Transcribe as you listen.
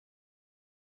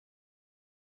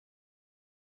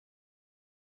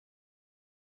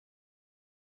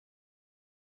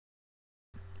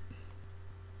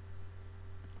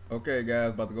Okay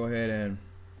guys, about to go ahead and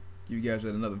give you guys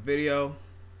another video.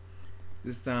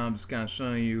 This time I'm just kind of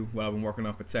showing you what I've been working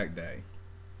on for Tech Day.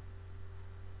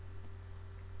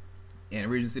 And the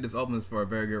reason you see this open is for a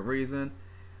very good reason.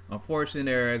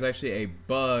 Unfortunately, there is actually a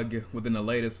bug within the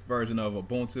latest version of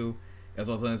Ubuntu, as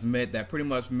well as Mint, that pretty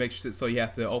much makes it so you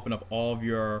have to open up all of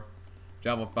your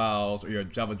Java files or your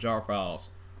Java jar files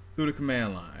through the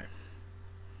command line.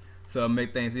 So to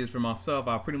make things easier for myself,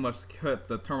 I pretty much cut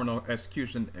the terminal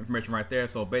execution information right there.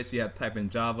 So basically you have to type in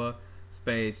Java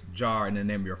space jar and the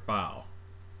name of your file.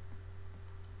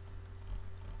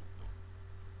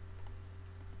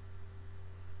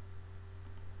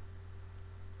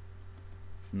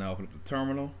 So now open up the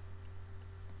terminal.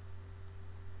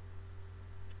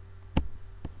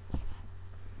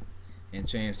 And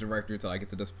change directory until I get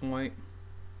to this point.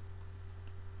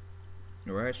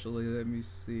 Or actually, let me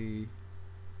see.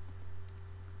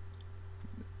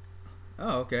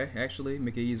 Oh, okay. Actually,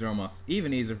 make it easier on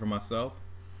even easier for myself.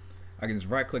 I can just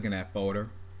right-click in that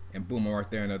folder and boom, I'm right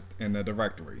there in the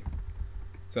directory.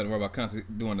 So I don't worry about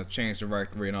constantly doing the change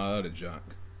directory and all that other junk.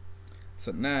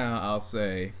 So now I'll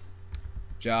say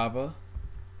Java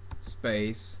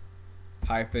space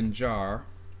 -jar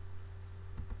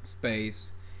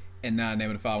space, and now the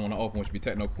name of the file I want to open, which would be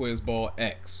Techno Quizball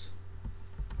X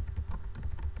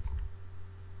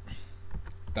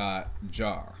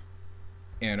 .jar.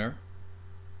 Enter.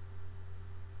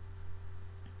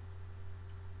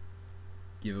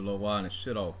 Give it a little while and it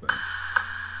should open.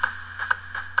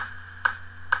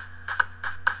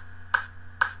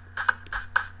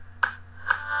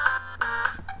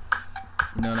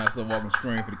 You know, nice little welcome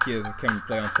screen for the kids that come to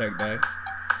play on Tech Day.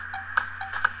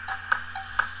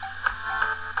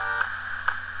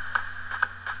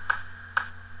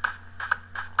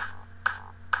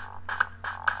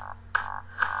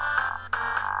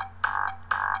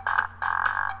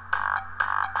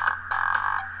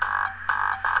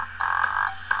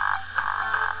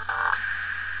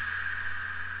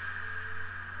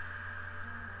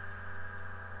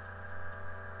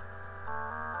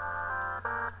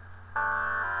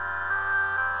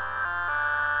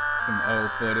 Some old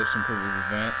footage, some previous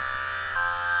events.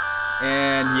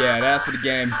 And yeah, that's what the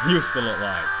game used to look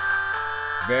like.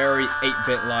 Very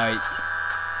 8-bit like,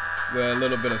 with a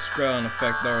little bit of Australian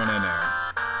effect thrown in there.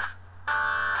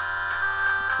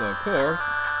 So of course,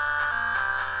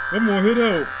 I'm gonna hit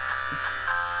out.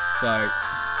 It's like,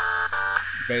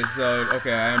 basically,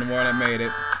 okay, I am the one that made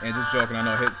it, and just joking, I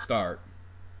know hit start.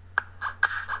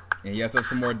 And yes, there's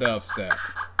some more dubstep.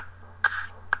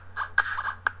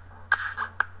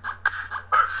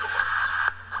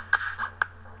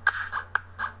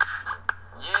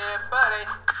 Buddy.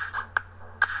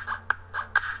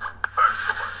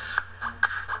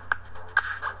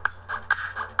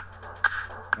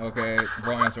 Okay,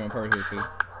 wrong answer on purpose.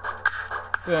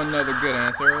 Go another good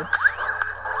answer.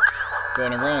 Go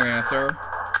on the wrong answer. The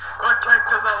cake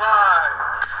to the line.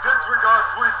 Disregard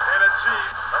sweet and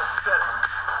achieve aesthetics.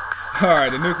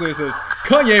 Alright, the nucleus is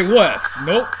Kanye West.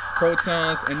 Nope.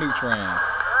 Protons and neutrons.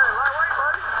 Hey, lightweight,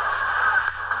 buddy.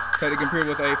 Take the computer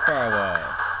with a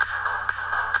firewall.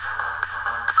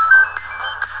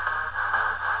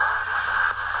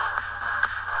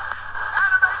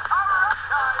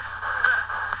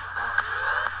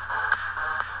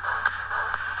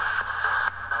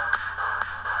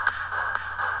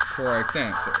 Correct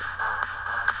answer.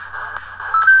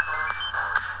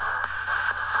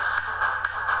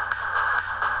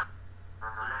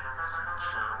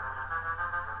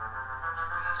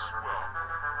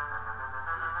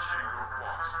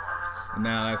 And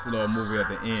now that's a little movie at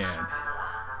the end.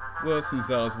 Well, some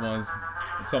zealous ones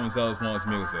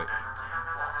music.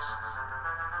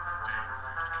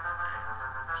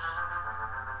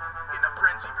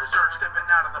 Berserk, stepping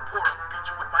out of the portal, beat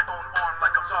you with my own arm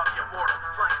like I'm Saudi immortal,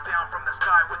 flying down from the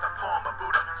sky with the palm of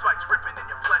Buddha, spikes ripping in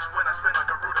your flesh when I spin like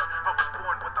a Ruda. I was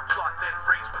born with a plot, then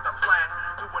raised with a plan,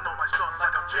 doing all my stunts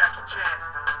like I'm Jackie Chan.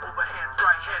 Overhand,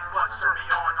 right headbutts turn me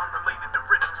on. I'm related to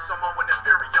Riddick, Samoan and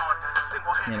Furion.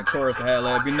 And of course, I had to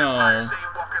let it be known.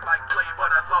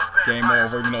 Game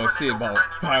over, even though I see it about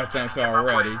 5 times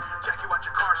already. Jack you out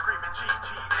your car screaming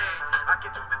GTA. I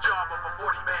can do the job of a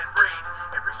 40-man raid.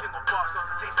 Every single boss knows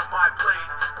the taste of my blade.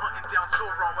 Hunting down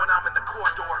Sauron when I'm in the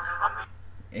corridor. I'm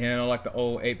the And like the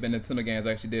old 8-bit Nintendo games,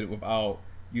 I actually did it without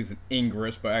using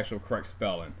English, but actual correct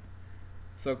spelling.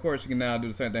 So of course you can now do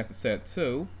the same thing for set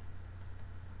 2.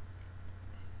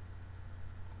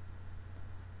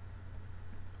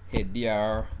 Hit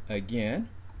DR again.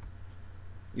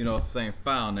 You know, it's the same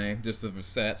file name, just as a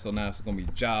set. So now it's going to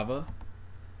be Java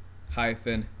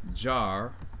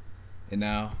 -jar, and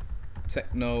now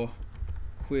Techno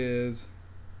Quizball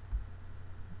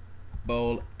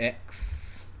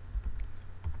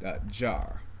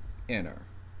executable.jar. Enter.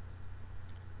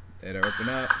 Let it open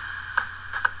up.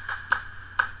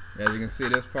 As you can see,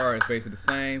 this part is basically the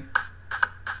same.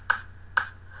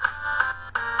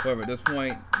 However, at this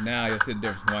point, now you'll see the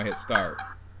difference when I hit start.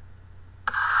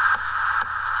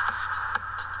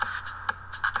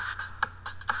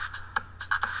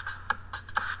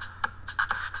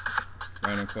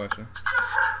 Random question.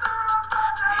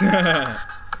 Yeah,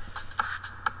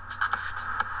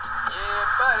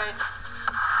 buddy.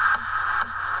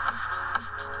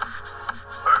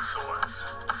 Excellent.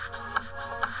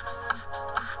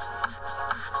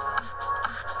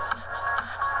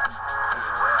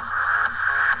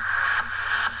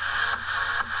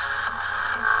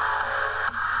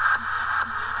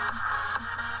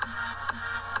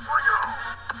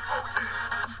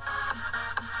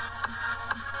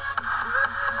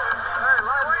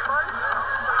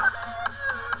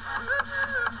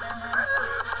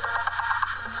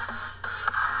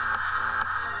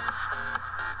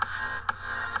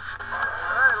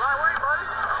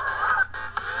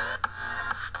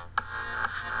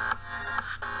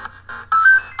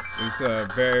 These are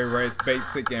very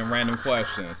basic and random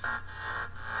questions.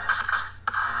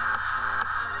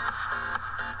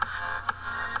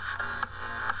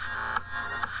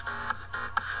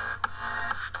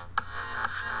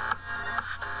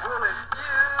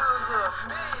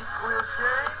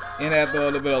 And I throw a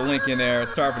little bit of link in there.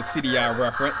 Sorry for the CDI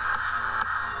reference.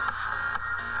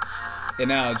 And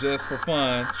now, just for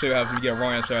fun, show you how you get a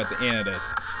wrong answer at the end of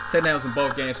this. Take that in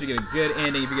both games. So you get a good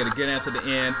ending if you get a good answer at the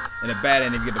end, and a bad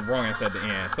ending if you get the wrong answer at the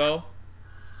end. So,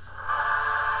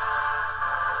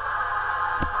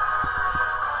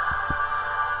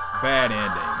 bad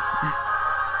ending.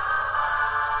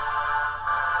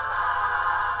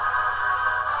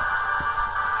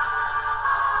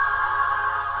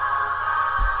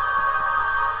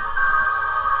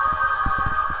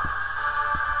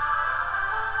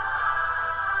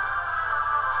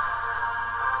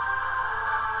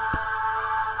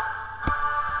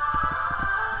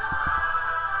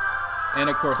 And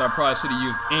of course, I probably should have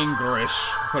used English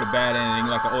for the bad ending,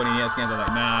 like the old NES games. I was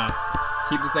like, nah,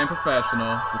 keep the same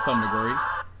professional to some degree.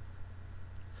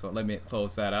 So let me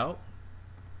close that out.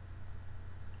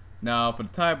 Now for the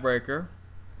tiebreaker,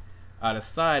 I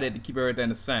decided to keep everything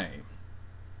the same.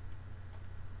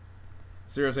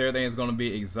 Seriously, everything is going to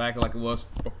be exactly like it was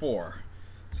before.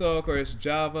 So of course,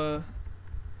 Java,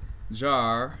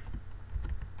 jar,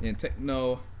 and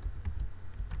Techno,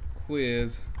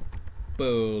 quiz,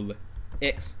 bool,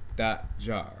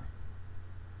 x.jar.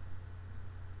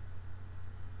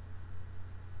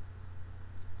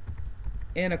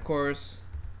 And of course,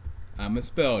 I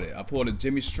misspelled it. I pulled a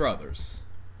Jimmy Struthers.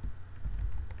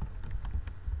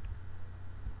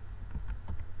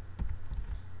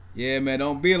 Yeah, man,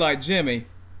 don't be like Jimmy.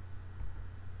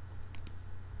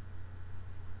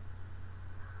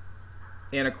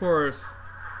 And of course,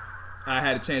 I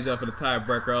had to change up for the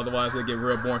tiebreaker, otherwise it'd get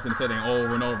real boring to say thing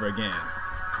over and over again.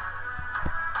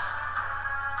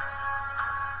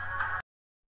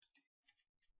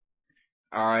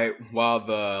 Alright, while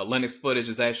the Linux footage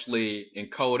is actually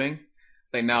encoding, I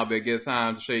think now would be a good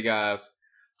time to show you guys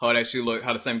how it actually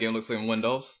how the same game looks in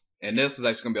Windows. And this is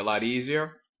actually going to be a lot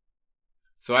easier.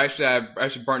 So I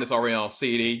actually burnt this already on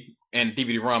CD and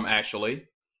DVD-ROM actually.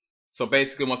 So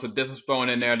basically once the disk is thrown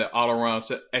in there, the auto-run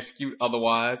should execute.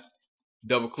 Otherwise,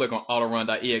 double click on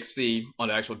autorun.exe on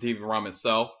the actual DVD-ROM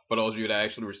itself, for those of you that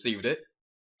actually received it.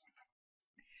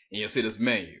 And you'll see this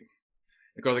menu.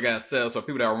 Of course, I got it set so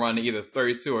people that are running either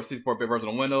 32 or 64-bit version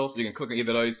of Windows, you can click on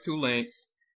either of these two links.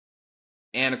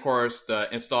 And of course, the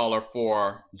installer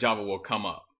for Java will come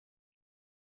up.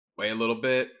 Wait a little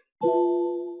bit.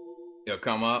 It'll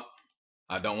come up.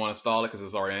 I don't want to install it because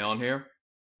it's already on here.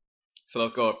 So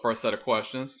let's go with first set of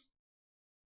questions.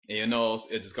 And you notice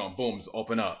it's just going to boom, just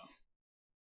open up.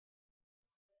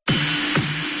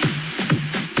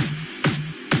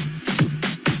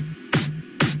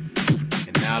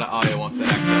 Now the audio wants to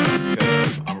act up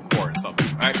because I'm recording something.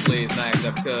 Actually, it's not acting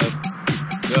up because,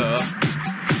 duh, I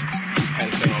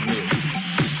had to stay on mute.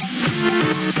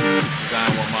 Because I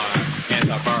don't want my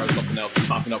antivirus or something else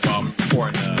popping up while I'm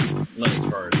recording the Linux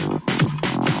version.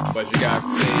 But you guys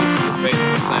can see, it's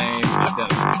basically the same,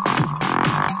 identical.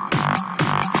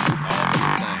 All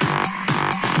the same.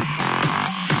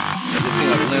 It just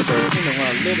seems like the Linux version seems to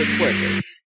run a little bit quicker.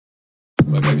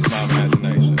 But maybe it's my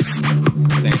imagination.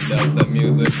 Same dubstep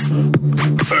music.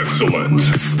 Excellent.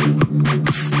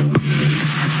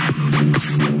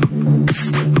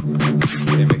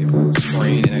 They make it full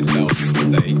screen and actually that was a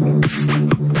mistake.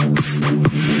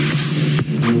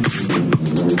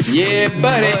 Yeah,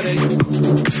 buddy.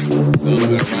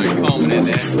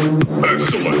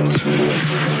 Excellent.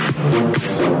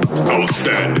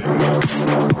 Outstanding.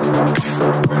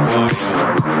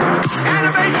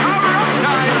 Animate power up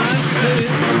time!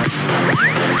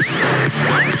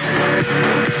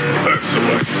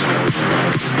 Excellent.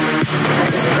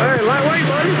 Hey, lightweight,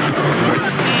 buddy.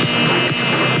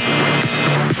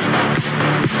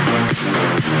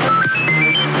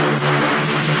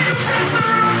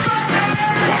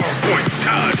 PowerPoint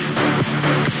time.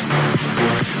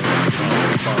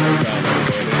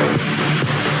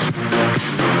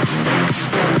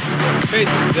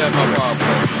 Basically, that's my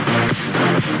PowerPoint.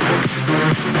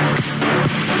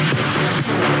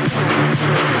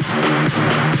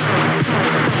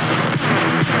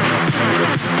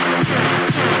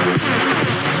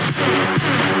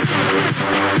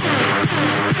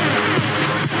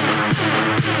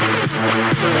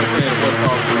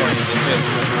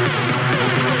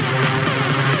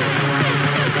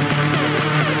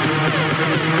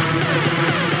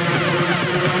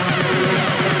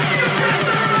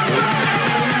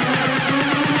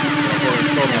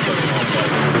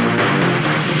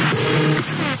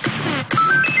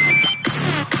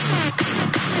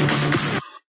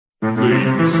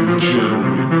 Ladies and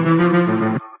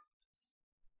gentlemen.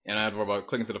 And I have to worry about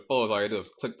clicking to the photos. All I do is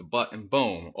click the button,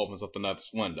 boom, opens up the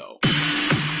next window.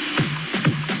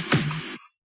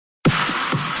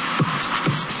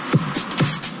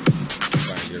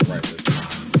 Trying to get it right this time.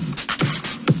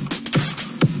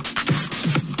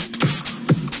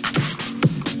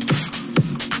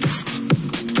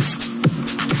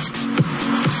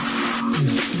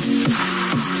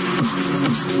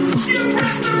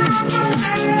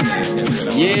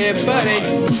 Yeah, buddy.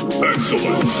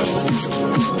 Excellent.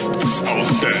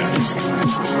 Outstanding.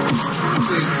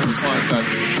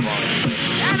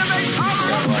 Animate power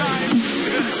up time!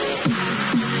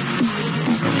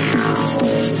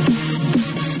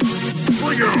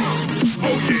 Bring it on.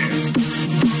 Oh yeah.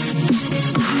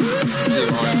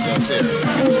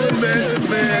 Oh,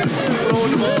 man. Throw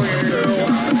the ball here, girl.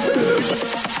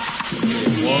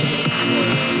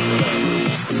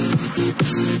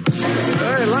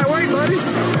 Hey, lightweight, buddy.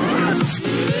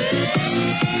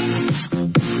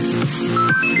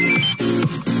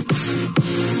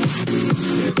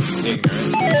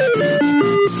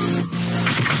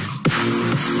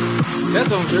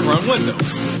 That's on your run window.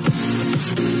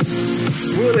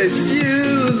 Well,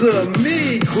 excuse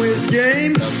me, quiz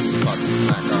game. That's fucking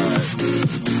smack, alright.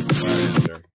 Right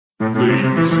answer.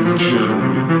 Ladies and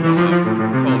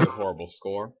gentlemen. Totally horrible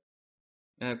score.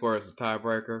 And of course, the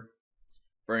tiebreaker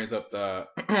brings up the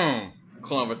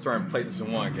Columbus turn PlayStation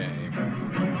 1 game.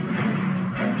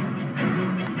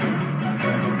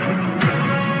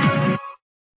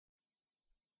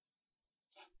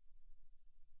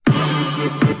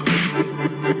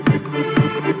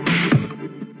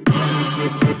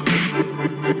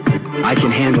 I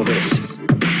can handle this. Now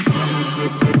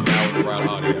with the right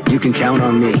audio. You can count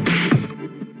on me.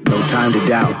 No time to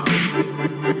doubt.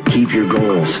 Keep your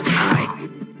goals high.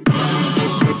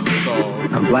 So,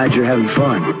 I'm glad you're having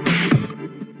fun.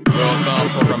 well, I'm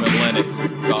programming Linux,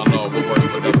 so I know what works,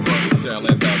 what doesn't work. Share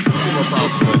Linux has super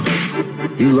problems with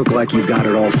Windows. You look like you've got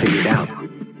it all figured out.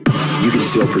 You can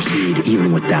still proceed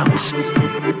even with doubts.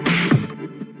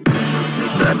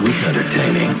 That was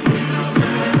entertaining.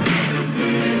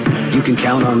 You can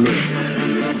count on me.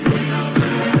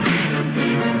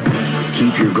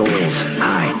 Keep your goals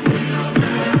high.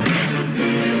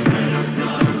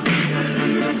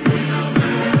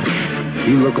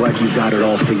 You look like you've got it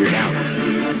all figured out.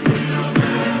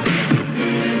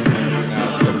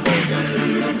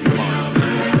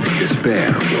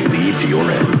 Despair will lead to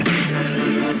your end.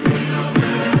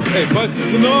 Hey, Buzz,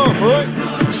 it's enough, right?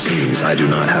 Seems I do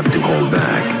not have to hold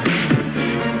back.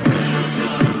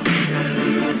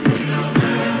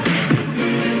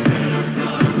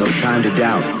 No time to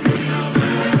doubt.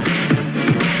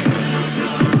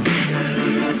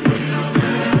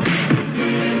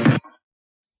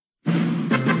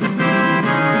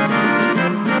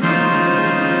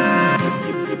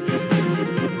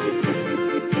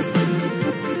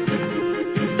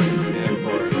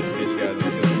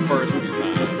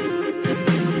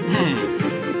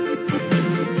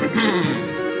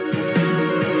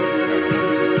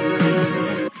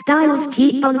 Styles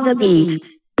T on the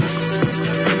beat.